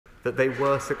that they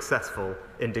were successful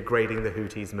in degrading the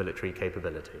Houthis' military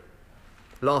capability.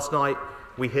 Last night,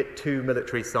 we hit 2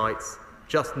 military sites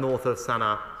just north of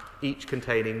Sanaa, each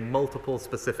containing multiple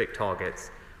specific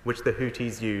targets which the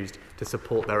Houthis used to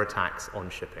support their attacks on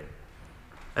shipping.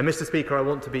 And Mr. Speaker, I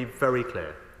want to be very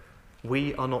clear.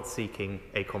 We are not seeking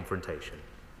a confrontation.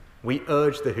 We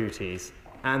urge the Houthis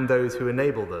and those who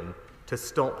enable them to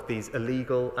stop these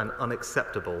illegal and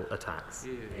unacceptable attacks.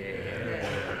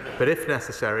 But if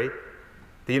necessary,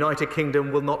 the United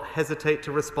Kingdom will not hesitate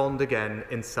to respond again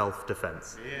in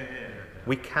self-defense.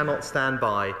 We cannot stand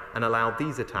by and allow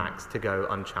these attacks to go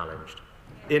unchallenged.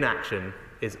 Inaction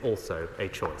is also a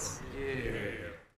choice.